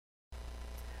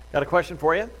Got a question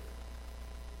for you?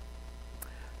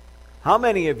 How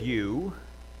many of you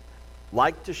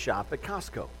like to shop at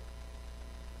Costco?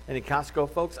 Any Costco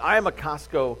folks? I am a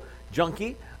Costco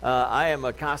junkie. I am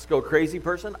a Costco crazy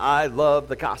person. I love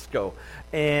the Costco.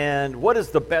 And what is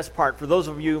the best part, for those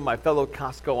of you, my fellow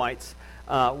Costcoites,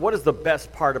 what is the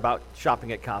best part about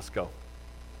shopping at Costco?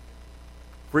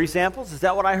 Free samples? Is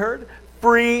that what I heard?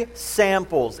 Free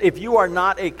samples. If you are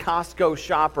not a Costco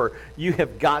shopper, you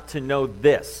have got to know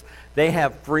this. They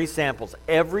have free samples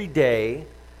every day,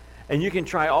 and you can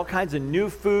try all kinds of new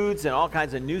foods and all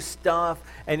kinds of new stuff,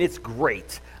 and it's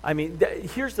great. I mean,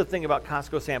 here's the thing about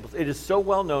Costco samples. It is so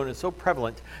well known and so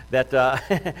prevalent that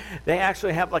they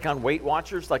actually have, like on Weight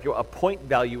Watchers, like a point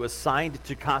value assigned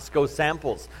to Costco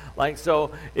samples. Like,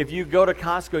 so if you go to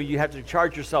Costco, you have to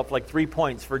charge yourself like 3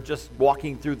 points for just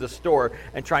walking through the store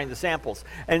and trying the samples.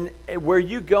 And where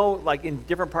you go, like in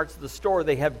different parts of the store,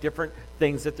 they have different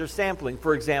things that they're sampling.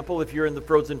 For example, if you're in the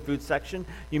frozen food section,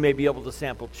 you may be able to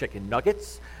sample chicken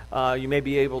nuggets. You may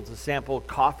be able to sample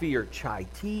coffee or chai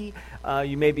tea.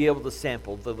 You may be able to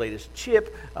sample the latest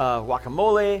chip,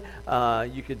 guacamole.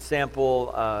 You could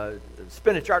sample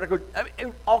spinach artichoke. I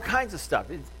mean, all kinds of stuff.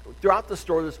 Throughout the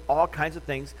store, there's all kinds of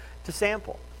things to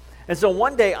sample. And so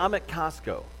one day, I'm at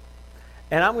Costco,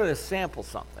 and I'm going to sample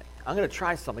something. I'm going to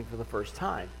try something for the first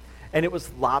time. And it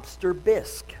was lobster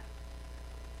bisque.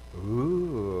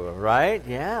 Ooh, right?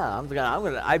 Yeah.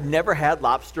 I've never had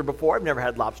lobster before. I've never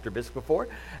had lobster bisque before.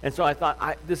 And so I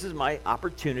thought, this is my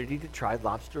opportunity to try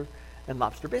lobster and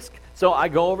lobster bisque. So I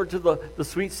go over to the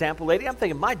sweet sample lady. I'm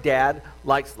thinking, my dad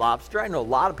likes lobster. I know a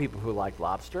lot of people who like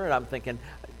lobster. And I'm thinking,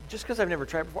 just because I've never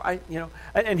tried it before,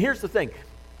 and here's the thing.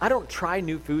 I don't try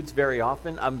new foods very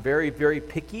often. I'm very, very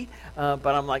picky. But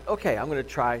I'm like, okay, I'm going to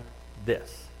try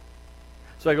this.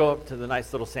 So I go up to the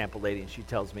nice little sample lady, and she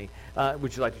tells me,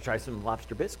 would you like to try some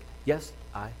lobster bisque? Yes,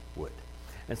 I would.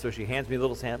 And so she hands me a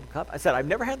little sample cup. I said, I've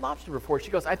never had lobster before. She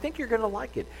goes, I think you're going to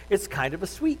like it. It's kind of a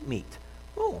sweet meat.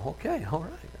 Oh, okay, all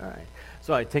right.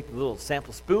 So I take the little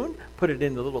sample spoon, put it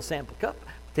in the little sample cup,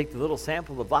 take the little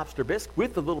sample of lobster bisque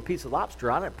with the little piece of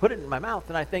lobster on it, put it in my mouth,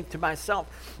 and I think to myself,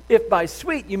 if by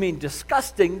sweet you mean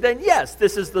disgusting, then yes,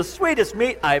 this is the sweetest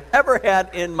meat I've ever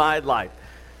had in my life.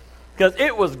 Because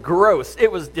it was gross.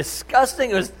 It was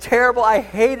disgusting. It was terrible. I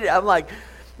hated it. I'm like,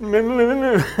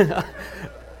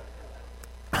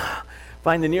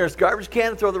 find the nearest garbage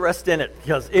can and throw the rest in it.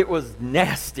 Because it was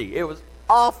nasty. It was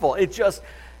awful.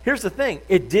 Here's the thing.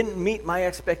 It didn't meet my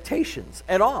expectations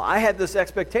at all. I had this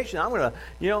expectation. I'm going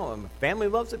to, family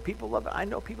loves it. People love it. I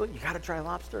know people, you got to try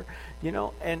lobster,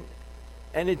 and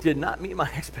it did not meet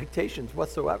my expectations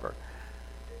whatsoever.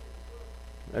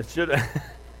 I should have.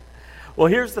 Well,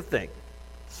 here's the thing.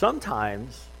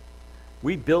 Sometimes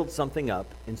we build something up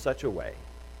in such a way,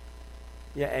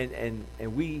 and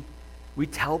we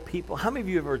tell people. How many of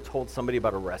you have ever told somebody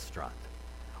about a restaurant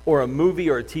or a movie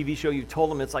or a TV show? You told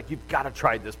them it's like, you've got to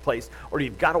try this place, or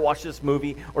you've got to watch this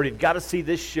movie, or you've got to see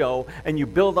this show, and you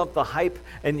build up the hype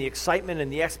and the excitement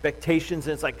and the expectations,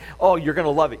 and it's like, oh, you're going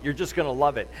to love it. You're just going to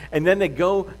love it. And then they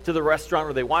go to the restaurant,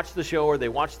 or they watch the show, or they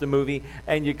watch the movie,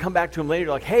 and you come back to them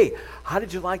later, like, hey, how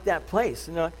did you like that place?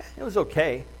 And they're like, it was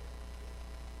okay.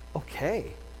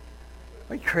 Okay.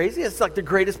 Are you crazy? It's like the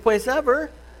greatest place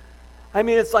ever. I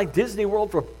mean, it's like Disney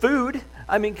World for food.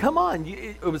 I mean, come on.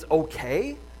 It was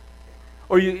okay.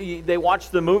 Or they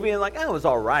watch the movie and like, it was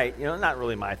all right. Not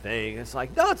really my thing. It's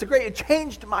like, no, it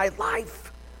changed my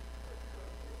life.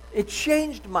 It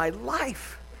changed my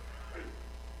life.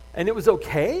 And it was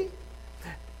okay.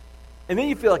 And then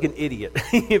you feel like an idiot.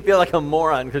 You feel like a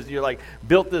moron because you're like,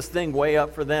 built this thing way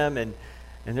up for them, and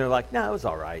they're like, no, it was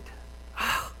all right. You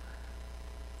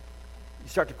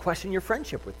start to question your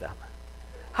friendship with them.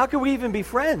 How could we even be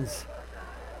friends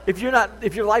if your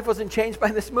life wasn't changed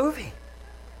by this movie?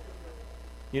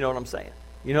 You know what I'm saying?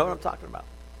 You know what I'm talking about?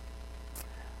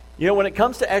 When it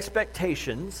comes to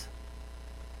expectations,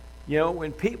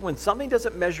 when something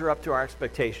doesn't measure up to our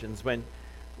expectations, when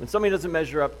something doesn't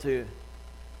measure up to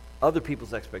other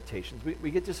people's expectations, we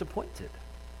get disappointed.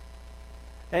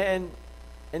 And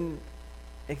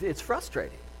it's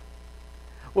frustrating.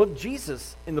 Well,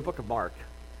 Jesus, in the book of Mark,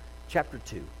 chapter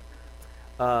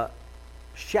 2,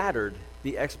 shattered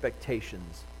the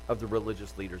expectations of the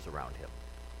religious leaders around him.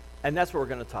 And that's what we're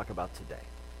going to talk about today.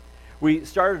 We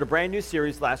started a brand new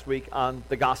series last week on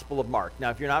the Gospel of Mark.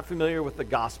 Now, if you're not familiar with the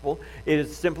Gospel, it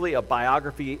is simply a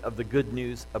biography of the good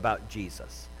news about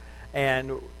Jesus.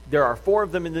 And there are 4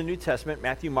 of them in the New Testament: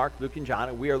 Matthew, Mark, Luke, and John.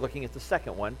 And we are looking at the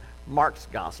second one, Mark's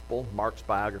Gospel, Mark's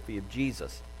biography of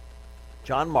Jesus.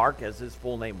 John Mark, as his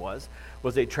full name was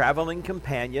a traveling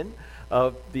companion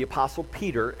of the Apostle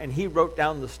Peter, and he wrote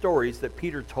down the stories that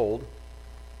Peter told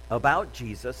about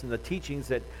Jesus and the teachings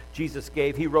that Jesus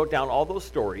gave. He wrote down all those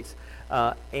stories,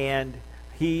 and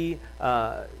he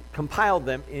compiled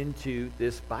them into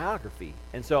this biography.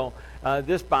 And so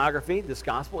this biography, this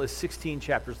gospel, is 16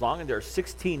 chapters long, and there are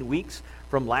 16 weeks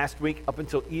from last week up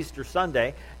until Easter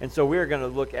Sunday. And so we're going to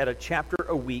look at a chapter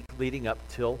a week leading up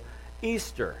till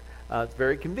Easter. It's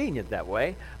very convenient that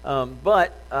way.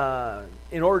 But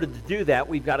in order to do that,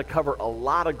 we've got to cover a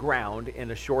lot of ground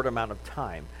in a short amount of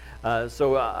time.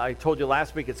 So I told you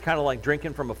last week it's kind of like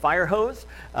drinking from a fire hose,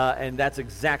 and that's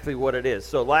exactly what it is.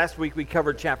 So last week we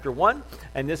covered chapter 1,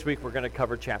 and this week we're going to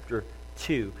cover chapter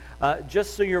 2.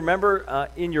 Just so you remember,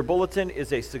 in your bulletin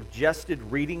is a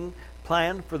suggested reading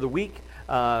plan for the week,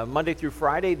 Monday through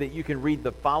Friday, that you can read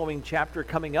the following chapter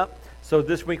coming up. So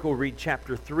this week we'll read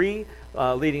chapter 3,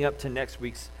 leading up to next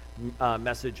week's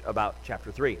message about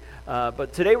chapter 3.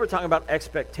 But today we're talking about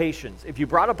expectations. If you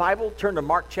brought a Bible, turn to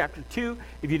Mark chapter 2.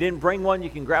 If you didn't bring one, you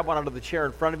can grab one out of the chair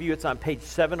in front of you. It's on page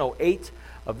 708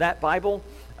 of that Bible.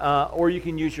 Or you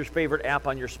can use your favorite app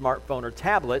on your smartphone or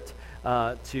tablet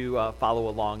to follow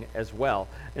along as well.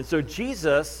 And so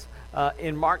Jesus,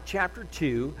 in Mark chapter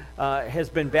 2, has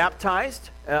been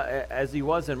baptized, as he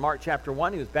was in Mark chapter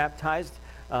 1. He was baptized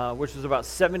which was about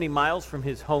 70 miles from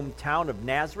his hometown of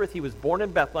Nazareth. He was born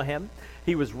in Bethlehem.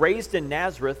 He was raised in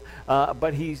Nazareth,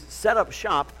 but he set up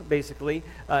shop, basically.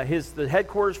 The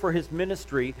headquarters for his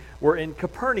ministry were in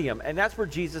Capernaum, and that's where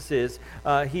Jesus is.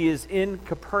 He is in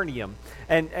Capernaum.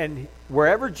 And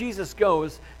wherever Jesus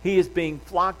goes, he is being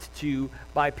flocked to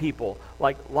by people,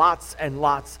 like lots and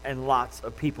lots and lots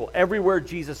of people. Everywhere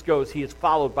Jesus goes, he is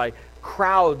followed by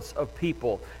crowds of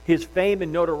people. His fame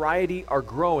and notoriety are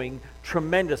growing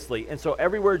tremendously. And so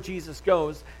everywhere Jesus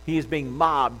goes, he is being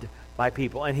mobbed by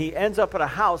people. And he ends up at a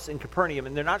house in Capernaum,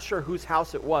 and they're not sure whose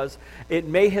house it was. It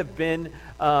may have been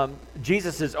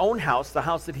Jesus' own house, the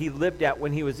house that he lived at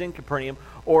when he was in Capernaum,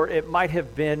 or it might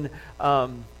have been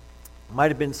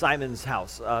Simon's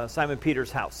house, Simon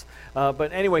Peter's house.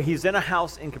 But anyway, he's in a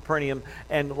house in Capernaum,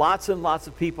 and lots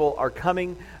of people are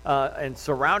coming and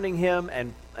surrounding him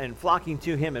and flocking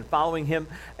to him and following him.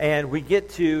 And we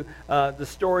get to the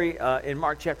story in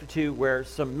Mark chapter 2 where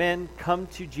some men come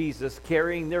to Jesus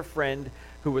carrying their friend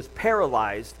who was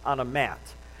paralyzed on a mat.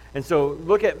 And so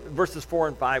look at verses 4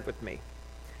 and 5 with me. It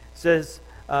says,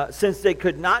 since they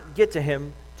could not get to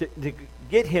him to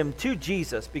get him to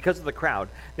Jesus because of the crowd,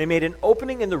 they made an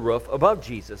opening in the roof above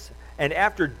Jesus, and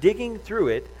after digging through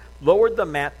it, lowered the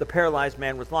mat the paralyzed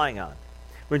man was lying on.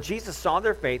 When Jesus saw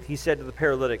their faith, he said to the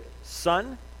paralytic,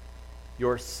 "Son,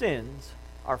 your sins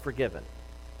are forgiven."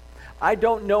 I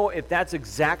don't know if that's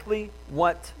exactly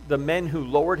what the men who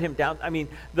lowered him down, I mean,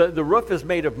 the roof is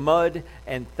made of mud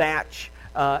and thatch,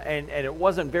 and it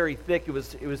wasn't very thick. It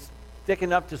was thick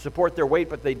enough to support their weight,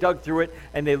 but they dug through it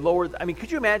and they lowered. I mean,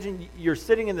 could you imagine you're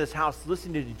sitting in this house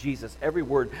listening to Jesus, every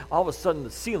word, all of a sudden the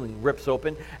ceiling rips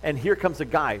open, and here comes a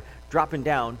guy dropping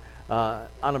down on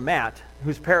a mat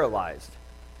who's paralyzed.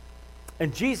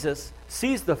 And Jesus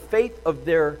sees the faith of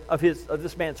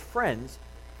this man's friends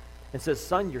and says,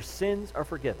 "Son, your sins are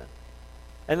forgiven."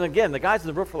 And again, the guys in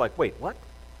the roof are like, "Wait, what?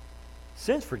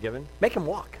 Sins forgiven? Make him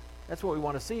walk." That's what we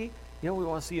want to see. We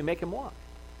want to see you make him walk.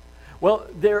 Well,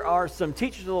 there are some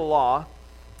teachers of the law,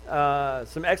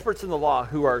 some experts in the law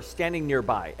who are standing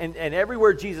nearby. And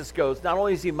everywhere Jesus goes, not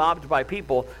only is he mobbed by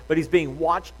people, but he's being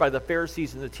watched by the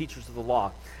Pharisees and the teachers of the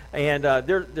law. And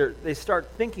they start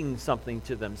thinking something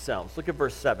to themselves. Look at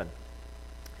verse 7.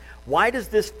 "Why does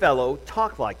this fellow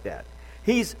talk like that?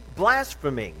 He's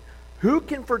blaspheming. Who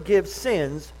can forgive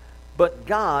sins but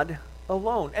God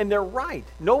alone?" And they're right.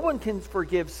 No one can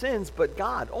forgive sins but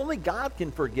God. Only God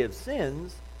can forgive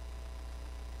sins.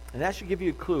 And that should give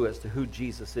you a clue as to who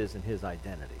Jesus is and his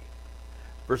identity.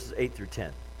 Verses 8 through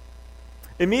 10.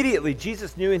 Immediately,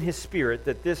 Jesus knew in his spirit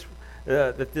that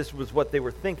this was what they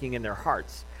were thinking in their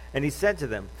hearts. And he said to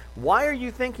them, "Why are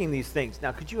you thinking these things?"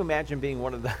 Now, could you imagine being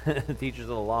one of the teachers of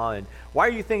the law? And why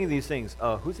are you thinking these things?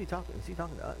 Who's he talking? Is he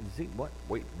talking? Is he what?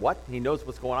 Wait, what? He knows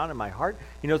what's going on in my heart.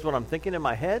 He knows what I'm thinking in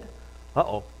my head.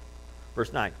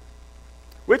 Verse 9.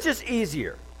 "Which is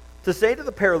easier, to say to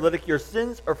the paralytic, 'Your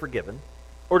sins are forgiven,'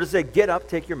 or to say, 'Get up,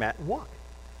 take your mat, and walk'?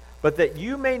 But that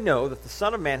you may know that the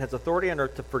Son of Man has authority on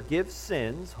earth to forgive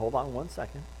sins." Hold on one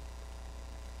second.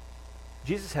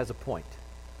 Jesus has a point.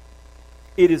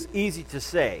 It is easy to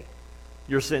say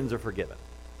your sins are forgiven.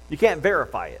 You can't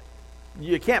verify it.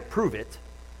 You can't prove it.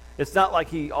 It's not like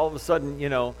he all of a sudden,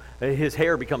 his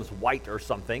hair becomes white or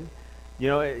something.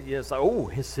 It's like, oh,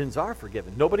 his sins are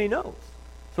forgiven. Nobody knows.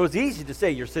 So it's easy to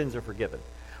say your sins are forgiven.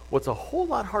 What's a whole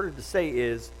lot harder to say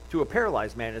is to a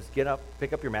paralyzed man is get up,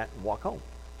 pick up your mat, and walk home.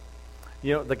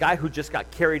 You know, the guy who just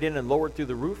got carried in and lowered through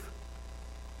the roof.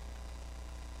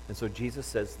 And so Jesus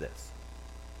says this.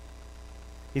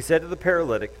 He said to the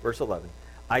paralytic, verse 11,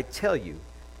 I tell you,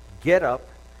 get up,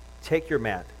 take your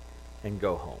mat, and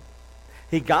go home.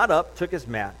 He got up, took his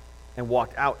mat, and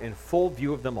walked out in full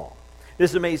view of them all.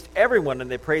 This amazed everyone, and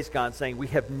they praised God, saying, we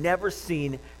have never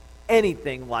seen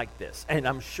anything like this. And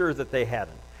I'm sure that they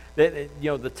hadn't. That,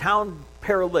 you know, the town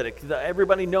paralytic,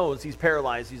 everybody knows he's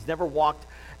paralyzed. He's never walked,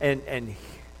 and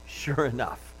sure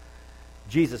enough,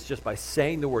 Jesus, just by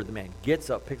saying the word, the man gets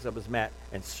up, picks up his mat,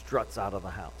 and struts out of the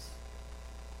house.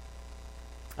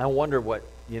 I wonder what,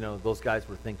 those guys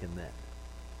were thinking then.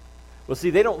 Well, see,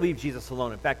 they don't leave Jesus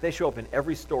alone. In fact, they show up in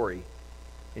every story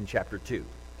in chapter 2.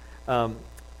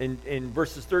 In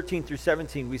verses 13 through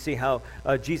 17, we see how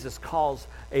Jesus calls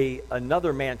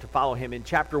another man to follow him. In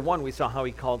chapter 1, we saw how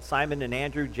he called Simon and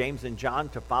Andrew, James and John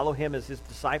to follow him as his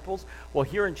disciples. Well,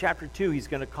 here in chapter 2, he's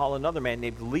going to call another man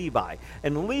named Levi.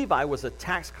 And Levi was a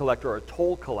tax collector or a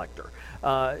toll collector.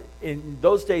 In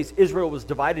those days, Israel was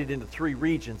divided into 3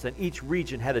 regions, and each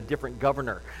region had a different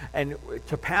governor. And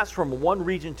to pass from one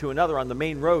region to another on the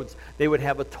main roads, they would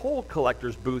have a toll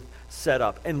collector's booth set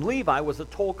up. And Levi was a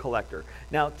toll collector.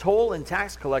 Now, toll and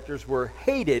tax collectors were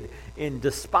hated and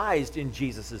despised in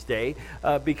Jesus' day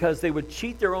because they would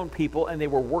cheat their own people and they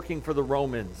were working for the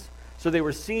Romans. So they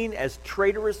were seen as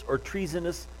traitorous or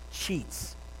treasonous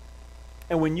cheats.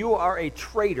 And when you are a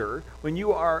traitor, when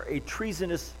you are a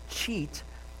treasonous cheat,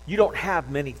 you don't have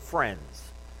many friends.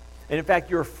 And in fact,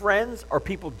 your friends are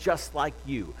people just like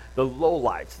you, the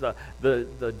lowlifes,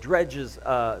 the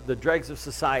dregs of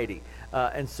society.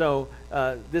 And so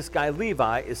this guy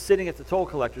Levi is sitting at the toll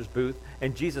collector's booth,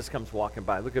 and Jesus comes walking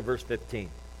by. Look at verse 15.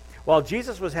 While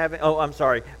Jesus was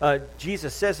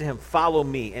Jesus says to him, follow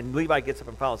me. And Levi gets up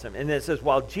and follows him. And then it says,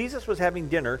 while Jesus was having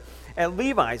dinner at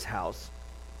Levi's house,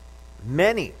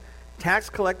 many tax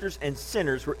collectors and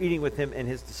sinners were eating with him and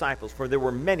his disciples, for there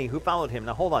were many who followed him.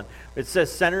 Now hold on. It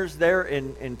says sinners there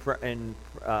in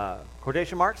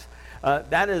quotation marks.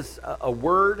 That is a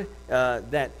word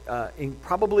that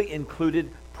probably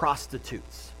included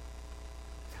prostitutes.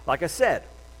 Like I said,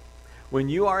 when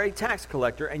you are a tax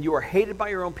collector and you are hated by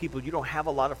your own people, you don't have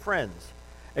a lot of friends,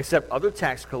 except other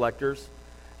tax collectors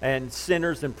and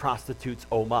sinners and prostitutes,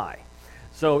 oh my.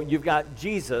 So you've got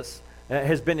Jesus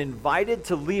has been invited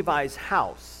to Levi's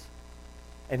house,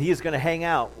 and he is going to hang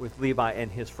out with Levi and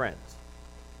his friends.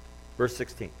 Verse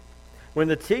 16. When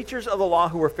the teachers of the law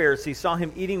who were Pharisees saw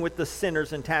him eating with the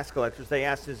sinners and tax collectors, they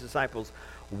asked his disciples,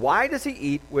 why does he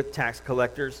eat with tax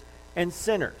collectors and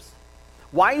sinners?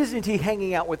 Why isn't he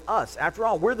hanging out with us? After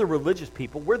all, we're the religious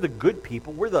people. We're the good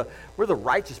people. We're the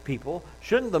righteous people.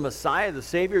 Shouldn't the Messiah, the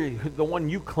Savior, the one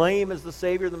you claim as the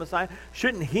Savior, the Messiah,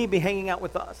 shouldn't he be hanging out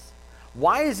with us?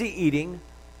 Why is he eating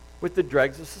with the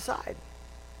dregs of society?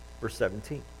 Verse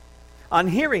 17. On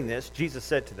hearing this, Jesus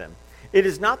said to them, it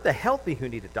is not the healthy who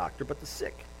need a doctor, but the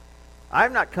sick. I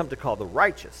have not come to call the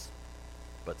righteous,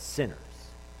 but sinners.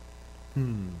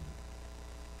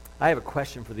 I have a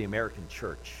question for the American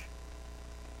church.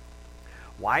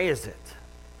 Why is it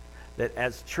that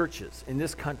as churches in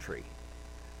this country,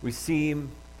 we seem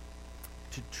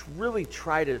to really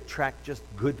try to attract just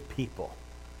good people?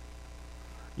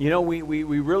 We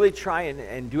really try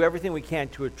and do everything we can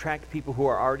to attract people who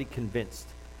are already convinced,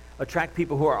 attract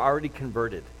people who are already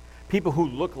converted, people who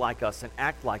look like us and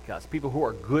act like us, people who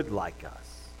are good like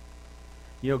us.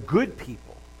 Good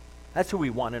people. That's who we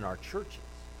want in our churches.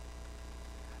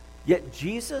 Yet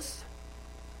Jesus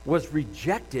was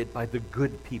rejected by the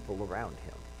good people around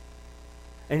him.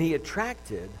 And he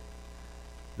attracted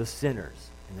the sinners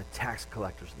and the tax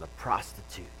collectors and the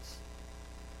prostitutes.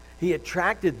 He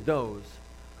attracted those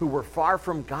who were far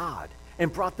from God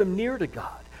and brought them near to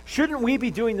God. Shouldn't we be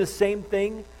doing the same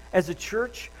thing as a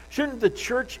church? Shouldn't the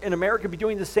church in America be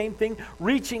doing the same thing?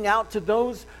 Reaching out to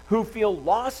those who feel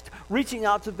lost, reaching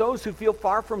out to those who feel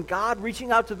far from God,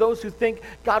 reaching out to those who think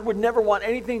God would never want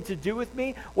anything to do with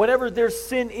me, whatever their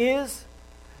sin is.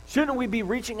 Shouldn't we be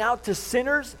reaching out to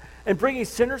sinners and bringing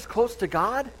sinners close to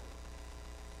God?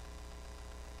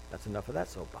 That's enough of that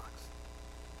soapbox.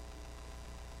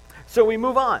 So we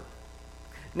move on.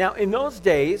 Now, in those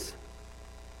days,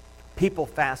 people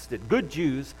fasted. Good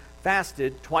Jews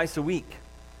fasted twice a week.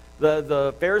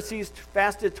 The Pharisees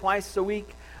fasted twice a week.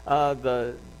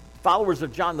 The followers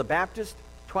of John the Baptist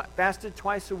fasted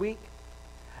twice a week.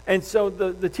 And so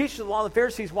the teachers of the law, the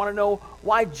Pharisees, want to know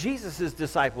why Jesus'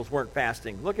 disciples weren't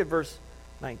fasting. Look at verse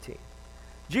 19.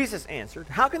 Jesus answered,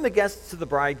 how can the guests of the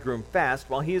bridegroom fast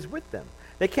while he is with them?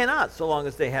 They cannot, so long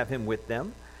as they have him with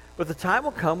them. But the time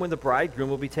will come when the bridegroom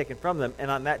will be taken from them, and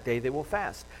on that day they will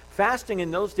fast. Fasting in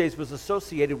those days was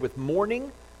associated with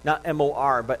mourning, not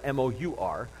M-O-R, but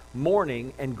M-O-U-R,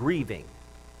 mourning and grieving.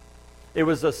 It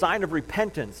was a sign of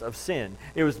repentance of sin.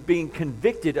 It was being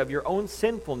convicted of your own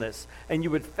sinfulness, and you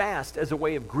would fast as a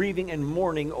way of grieving and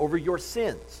mourning over your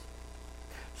sins.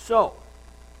 So,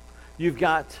 you've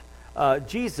got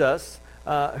Jesus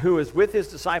who is with his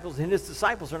disciples, and his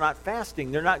disciples are not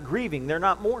fasting, they're not grieving, they're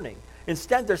not mourning.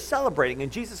 Instead, they're celebrating,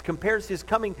 and Jesus compares his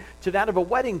coming to that of a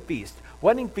wedding feast.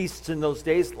 Wedding feasts in those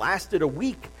days lasted a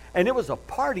week, and it was a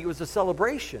party, it was a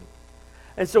celebration.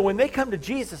 And so when they come to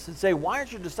Jesus and say, why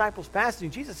aren't your disciples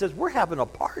fasting? Jesus says, we're having a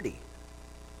party.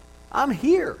 I'm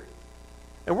here,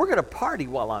 and we're going to party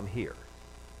while I'm here.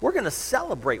 We're going to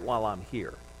celebrate while I'm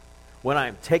here. When I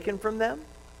am taken from them,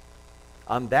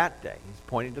 on that day, he's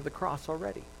pointing to the cross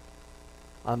already.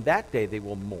 On that day, they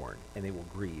will mourn, and they will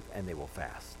grieve, and they will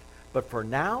fast. But for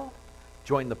now,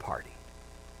 join the party.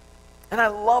 And I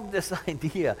love this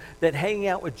idea that hanging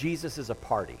out with Jesus is a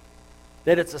party,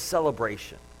 that it's a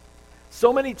celebration.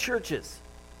 So many churches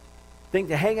think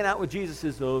that hanging out with Jesus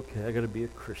is, okay, I got to be a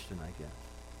Christian, I guess.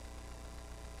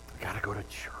 I got to go to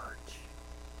church.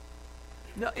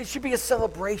 No, it should be a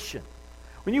celebration.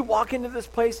 When you walk into this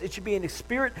place, it should be in a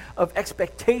spirit of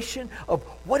expectation of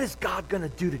what is God going to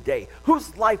do today?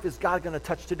 Whose life is God going to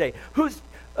touch today? Whose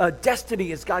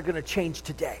destiny is God going to change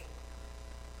today?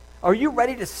 Are you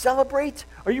ready to celebrate?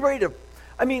 Are you ready to,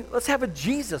 let's have a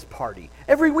Jesus party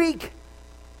every week.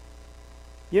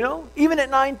 You know, even at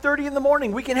 9:30 in the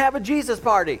morning, we can have a Jesus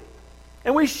party.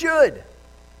 And we should.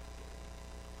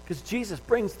 Because Jesus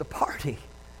brings the party.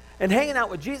 And hanging out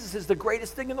with Jesus is the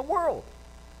greatest thing in the world.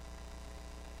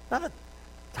 Not a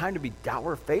time to be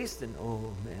dour-faced and,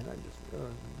 oh man,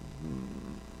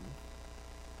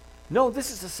 No, this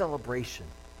is a celebration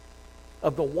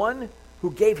of the one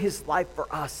who gave his life for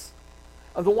us,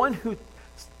 of the one who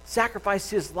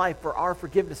sacrificed his life for our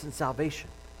forgiveness and salvation.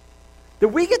 That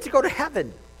we get to go to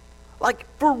heaven, like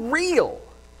for real.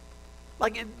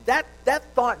 Like that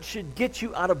thought should get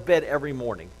you out of bed every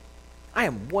morning. I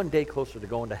am one day closer to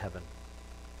going to heaven.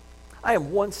 I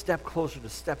am one step closer to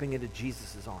stepping into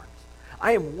Jesus' arms.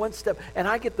 I am one step, and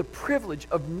I get the privilege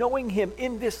of knowing him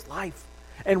in this life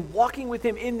and walking with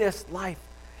him in this life.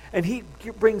 And he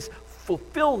brings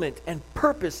fulfillment and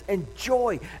purpose and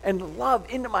joy and love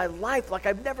into my life like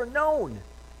I've never known.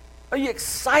 Are you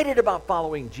excited about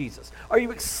following Jesus? Are you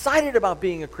excited about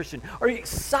being a Christian? Are you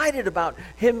excited about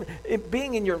him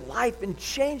being in your life and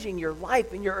changing your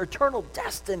life and your eternal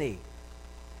destiny?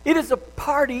 It is a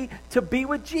party to be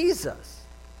with Jesus.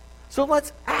 So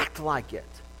let's act like it.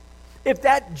 If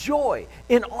that joy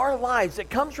in our lives that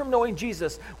comes from knowing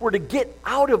Jesus were to get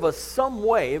out of us some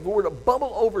way, if it were to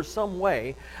bubble over some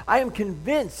way, I am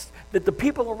convinced that the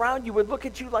people around you would look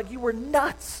at you like you were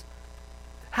nuts.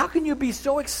 How can you be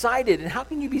so excited and how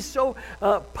can you be so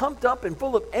pumped up and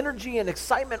full of energy and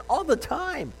excitement all the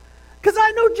time? Because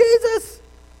I know Jesus,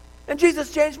 and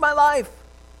Jesus changed my life.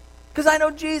 Because I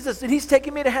know Jesus, and he's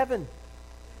taking me to heaven.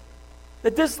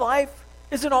 That this life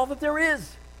isn't all that there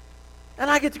is.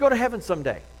 And I get to go to heaven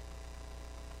someday.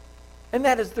 And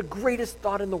that is the greatest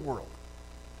thought in the world.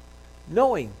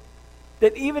 Knowing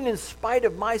that even in spite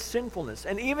of my sinfulness,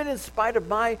 and even in spite of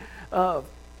my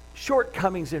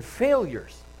shortcomings and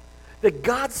failures, that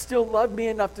God still loved me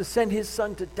enough to send his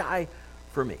son to die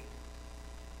for me.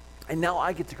 And now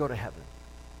I get to go to heaven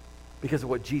because of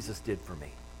what Jesus did for me.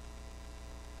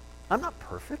 I'm not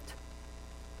perfect.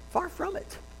 Far from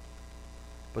it.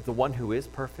 But the one who is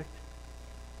perfect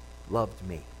loved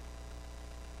me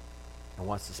and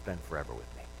wants to spend forever with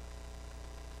me.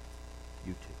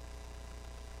 You too.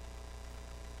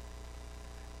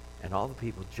 And all the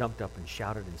people jumped up and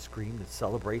shouted and screamed in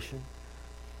celebration.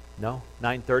 No?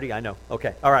 9:30? I know.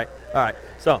 Okay. All right.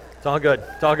 So, it's all good.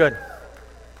 It's all good.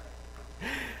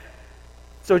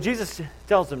 So Jesus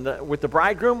tells them that with the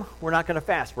bridegroom, we're not going to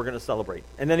fast. We're going to celebrate.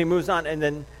 And then he moves on. And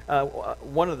then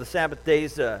one of the Sabbath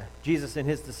days, Jesus and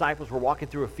his disciples were walking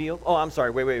through a field. Oh, I'm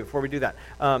sorry. Wait. Before we do that,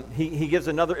 he gives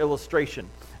another illustration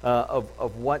of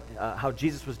how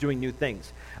Jesus was doing new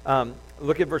things.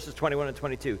 Look at verses 21 and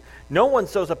 22. No one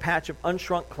sews a patch of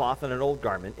unshrunk cloth on an old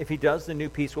garment. If he does, the new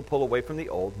piece will pull away from the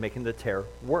old, making the tear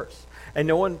worse. And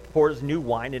no one pours new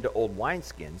wine into old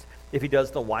wineskins. If he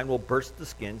does, the wine will burst the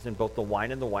skins, and both the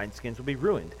wine and the wineskins will be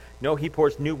ruined. No, he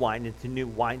pours new wine into new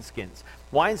wineskins.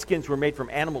 Wineskins were made from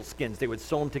animal skins. They would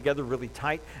sew them together really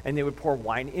tight, and they would pour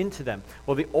wine into them.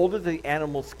 Well, the older the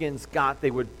animal skins got,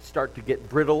 they would start to get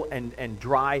brittle and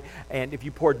dry, and if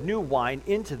you poured new wine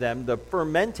into them, the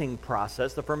fermentation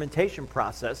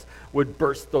process would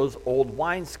burst those old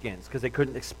wineskins because they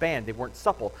couldn't expand. They weren't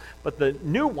supple. But the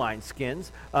new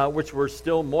wineskins, which were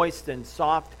still moist and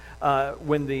soft,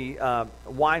 when the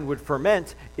wine would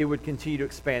ferment, it would continue to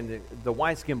expand the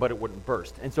wineskin, but it wouldn't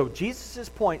burst. And so Jesus'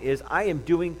 point is, I am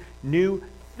doing new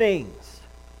things.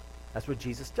 That's what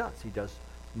Jesus does. He does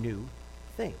new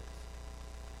things,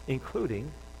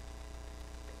 including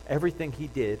everything he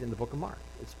did in the book of Mark.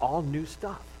 It's all new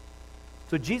stuff.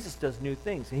 So Jesus does new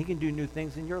things, and he can do new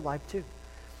things in your life too.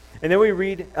 And then we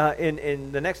read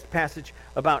in the next passage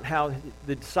about how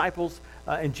the disciples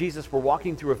and Jesus were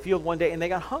walking through a field one day, and they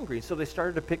got hungry, so they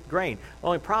started to pick grain. The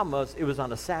only problem was it was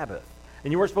on a Sabbath.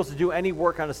 And you weren't supposed to do any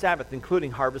work on a Sabbath, including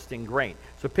harvesting grain.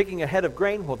 So picking a head of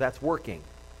grain, well, that's working.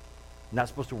 You're not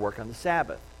supposed to work on the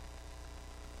Sabbath.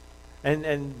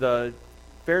 And the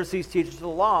Pharisees, teachers of the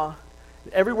law,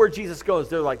 everywhere Jesus goes,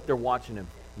 they're watching him.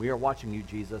 We are watching you,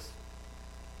 Jesus.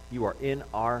 You are in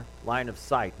our line of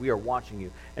sight. We are watching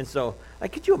you. And so,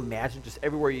 could you imagine just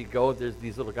everywhere you go, there's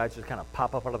these little guys just kind of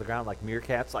pop up out of the ground like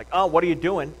meerkats, like, oh, what are you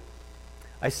doing?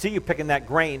 I see you picking that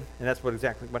grain, and that's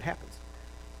exactly what happens.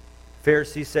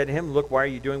 Pharisees said to him, look, why are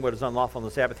you doing what is unlawful on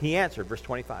the Sabbath? He answered, verse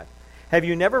 25, have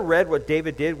you never read what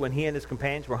David did when he and his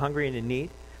companions were hungry and in need?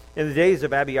 In the days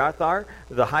of Abiathar,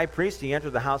 the high priest, he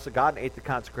entered the house of God and ate the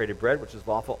consecrated bread, which is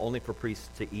lawful only for priests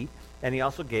to eat, and he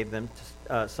also gave them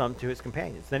some to his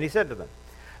companions. Then he said to them,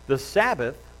 the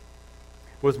Sabbath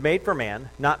was made for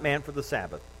man, not man for the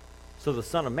Sabbath. So the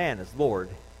Son of Man is Lord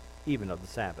even of the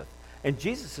Sabbath. And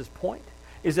Jesus' point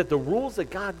is that the rules that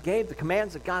God gave, the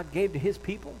commands that God gave to his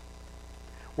people,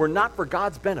 were not for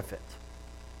God's benefit.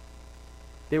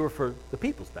 They were for the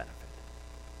people's benefit.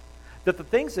 That the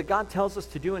things that God tells us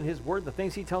to do in his word, the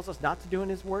things he tells us not to do in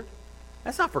his word,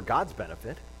 that's not for God's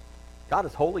benefit. God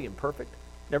is holy and perfect,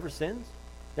 never sins,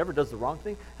 never does the wrong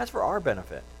thing. That's for our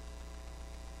benefit.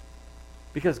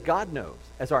 Because God knows,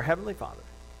 as our Heavenly Father,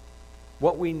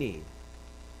 what we need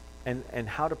and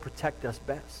how to protect us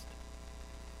best.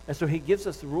 And so he gives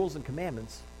us the rules and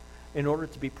commandments in order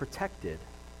to be protected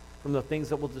from the things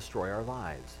that will destroy our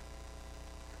lives.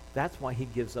 That's why he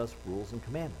gives us rules and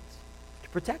commandments, to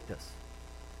protect us.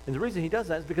 And the reason he does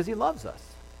that is because he loves us.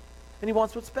 And he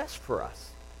wants what's best for us.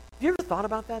 Have you ever thought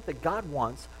about that? That God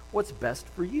wants what's best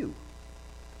for you.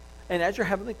 And as your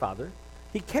Heavenly Father,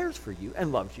 he cares for you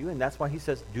and loves you, and that's why he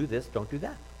says, do this, don't do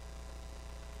that.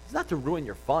 It's not to ruin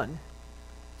your fun.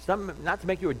 It's not to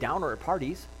make you a downer at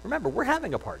parties. Remember, we're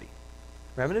having a party.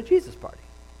 We're having a Jesus party.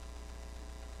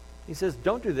 He says,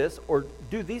 don't do this or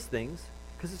do these things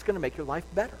because it's going to make your life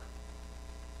better.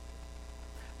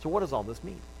 So what does all this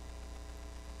mean?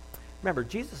 Remember,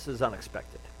 Jesus is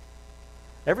unexpected.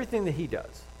 Everything that he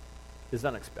does is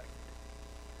unexpected.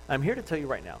 I'm here to tell you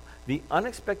right now, the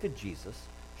unexpected Jesus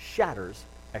shatters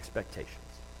expectations.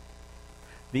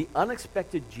 The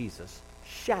unexpected Jesus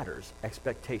shatters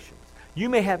expectations. You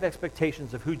may have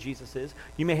expectations of who Jesus is.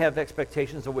 You may have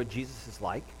expectations of what Jesus is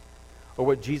like or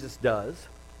what Jesus does.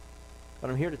 But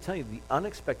I'm here to tell you, the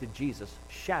unexpected Jesus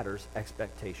shatters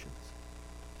expectations.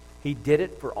 He did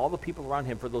it for all the people around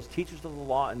him, for those teachers of the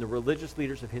law and the religious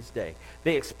leaders of his day.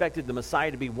 They expected the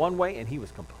Messiah to be one way, and he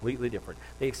was completely different.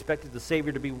 They expected the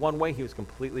Savior to be one way, he was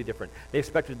completely different. They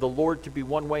expected the Lord to be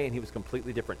one way, and he was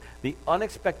completely different. The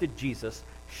unexpected Jesus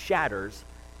shatters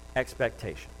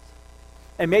expectations.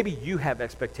 And maybe you have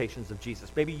expectations of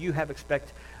Jesus. Maybe you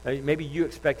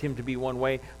expect him to be one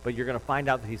way, but you're going to find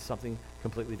out that he's something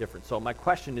completely different. So my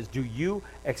question is, do you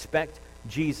expect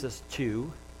Jesus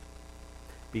to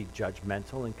be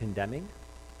judgmental and condemning?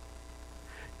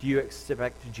 Do you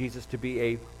expect Jesus to be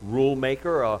a rule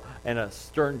maker and a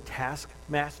stern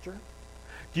taskmaster?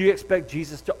 Do you expect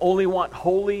Jesus to only want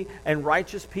holy and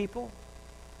righteous people?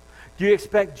 Do you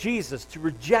expect Jesus to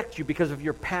reject you because of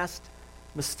your past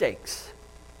mistakes?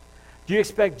 Do you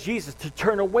expect Jesus to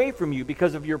turn away from you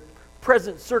because of your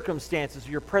present circumstances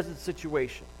or your present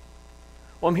situation?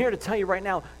 Well, I'm here to tell you right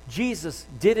now, Jesus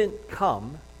didn't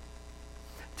come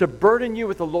to burden you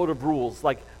with a load of rules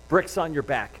like bricks on your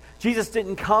back. Jesus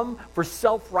didn't come for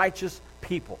self-righteous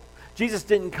people. Jesus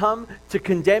didn't come to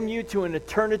condemn you to an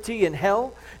eternity in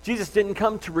hell. Jesus didn't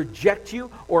come to reject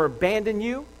you or abandon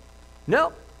you.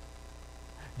 No.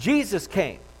 Jesus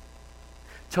came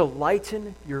to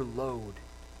lighten your load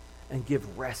and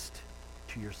give rest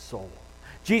to your soul.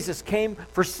 Jesus came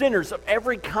for sinners of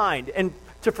every kind and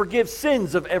to forgive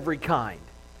sins of every kind.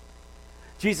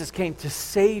 Jesus came to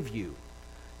save you,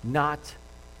 not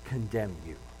condemn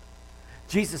you.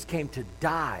 Jesus came to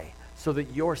die so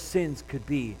that your sins could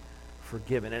be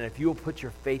forgiven. And if you will put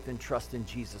your faith and trust in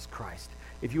Jesus Christ,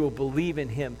 if you will believe in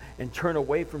him and turn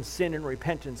away from sin and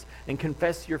repentance and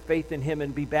confess your faith in him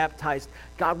and be baptized,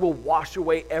 God will wash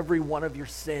away every one of your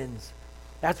sins.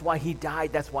 That's why he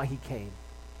died. That's why he came.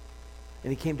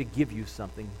 And he came to give you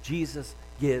something. Jesus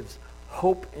gives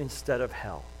hope instead of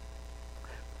hell,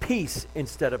 peace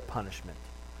instead of punishment,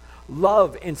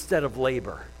 love instead of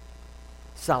labor,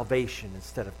 salvation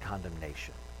instead of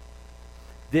condemnation.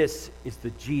 This is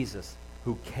the Jesus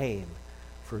who came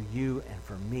for you and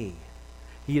for me.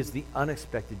 He is the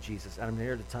unexpected Jesus. And I'm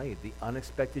here to tell you, the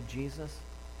unexpected Jesus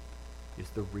is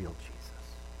the real Jesus.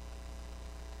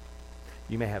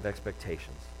 You may have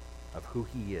expectations of who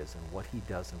he is and what he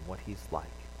does and what he's like.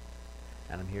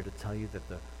 And I'm here to tell you that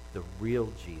the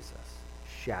real Jesus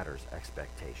shatters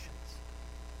expectations.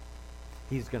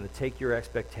 He's going to take your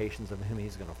expectations of him,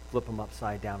 he's going to flip them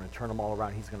upside down and turn them all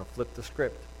around. He's going to flip the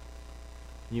script.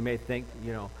 You may think,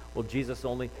 well, Jesus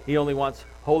he only wants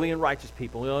holy and righteous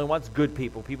people. He only wants good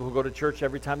people, people who go to church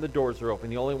every time the doors are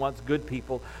open. He only wants good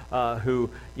people who,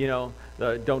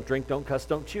 don't drink, don't cuss,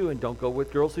 don't chew, and don't go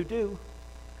with girls who do.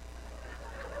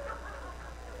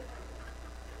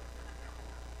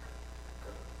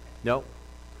 No.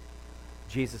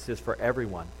 Jesus is for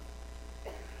everyone.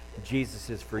 Jesus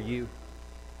is for you.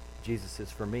 Jesus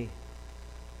is for me.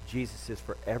 Jesus is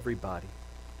for everybody.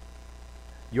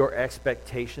 Your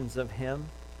expectations of him,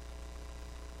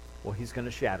 well, he's going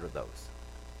to shatter those.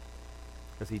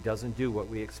 Because he doesn't do what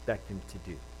we expect him to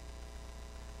do.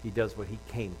 He does what he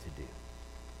came to do,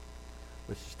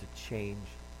 which is to change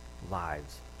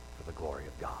lives for the glory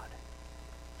of God.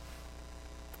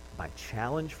 My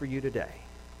challenge for you today,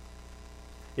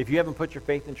 if you haven't put your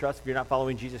faith and trust, if you're not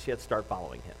following Jesus yet, start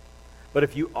following him. But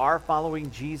if you are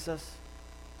following Jesus,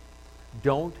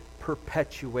 don't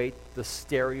perpetuate the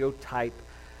stereotype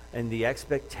and the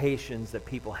expectations that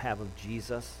people have of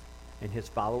Jesus and his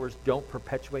followers. Don't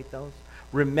perpetuate those.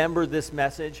 Remember this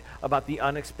message about the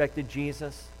unexpected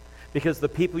Jesus, because the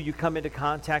people you come into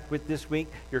contact with this week,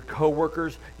 your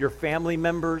coworkers, your family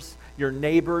members, your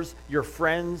neighbors, your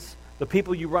friends, the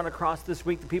people you run across this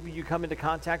week, the people you come into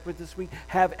contact with this week,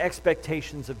 have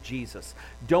expectations of Jesus.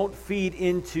 Don't feed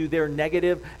into their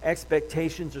negative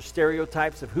expectations or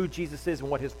stereotypes of who Jesus is and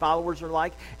what his followers are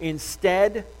like.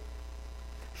 Instead,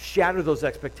 shatter those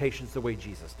expectations the way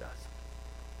Jesus does.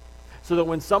 So that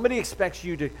when somebody expects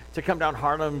you to come down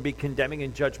hard on them and be condemning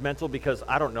and judgmental, because,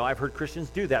 I don't know, I've heard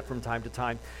Christians do that from time to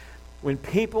time. When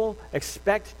people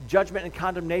expect judgment and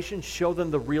condemnation, show them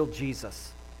the real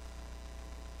Jesus.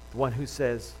 The one who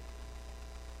says,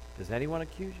 does anyone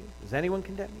accuse you? Does anyone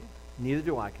condemn you? Neither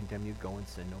do I condemn you. Go and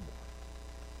sin no more.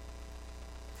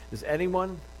 Does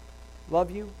anyone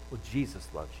love you? Well, Jesus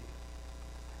loves you.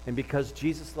 And because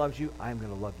Jesus loves you, I'm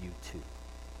going to love you too.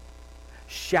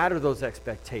 Shatter those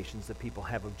expectations that people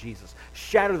have of Jesus.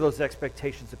 Shatter those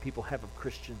expectations that people have of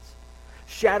Christians.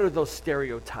 Shatter those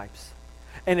stereotypes.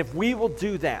 And if we will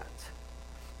do that,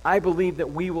 I believe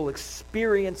that we will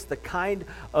experience the kind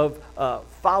of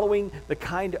following, the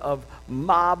kind of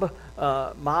mobbed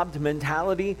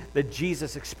mentality that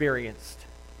Jesus experienced.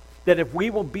 That if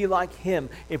we will be like him,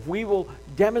 if we will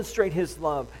demonstrate his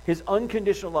love, his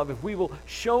unconditional love, if we will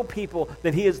show people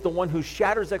that he is the one who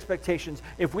shatters expectations,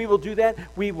 if we will do that,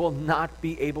 we will not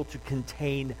be able to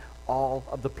contain all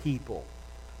of the people.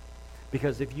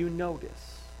 Because if you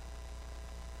notice,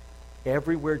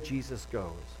 everywhere Jesus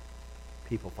goes,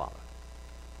 people follow.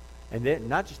 And then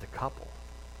not just a couple,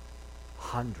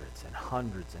 hundreds and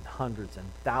hundreds and hundreds and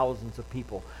thousands of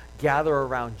people gather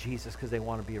around Jesus because they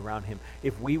want to be around him.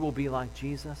 If we will be like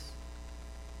Jesus,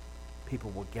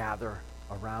 people will gather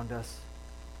around us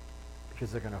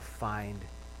because they're going to find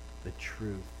the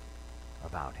truth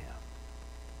about him.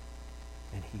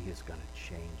 And he is going to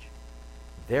change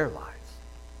their lives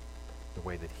the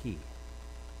way that he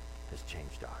has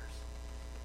changed ours.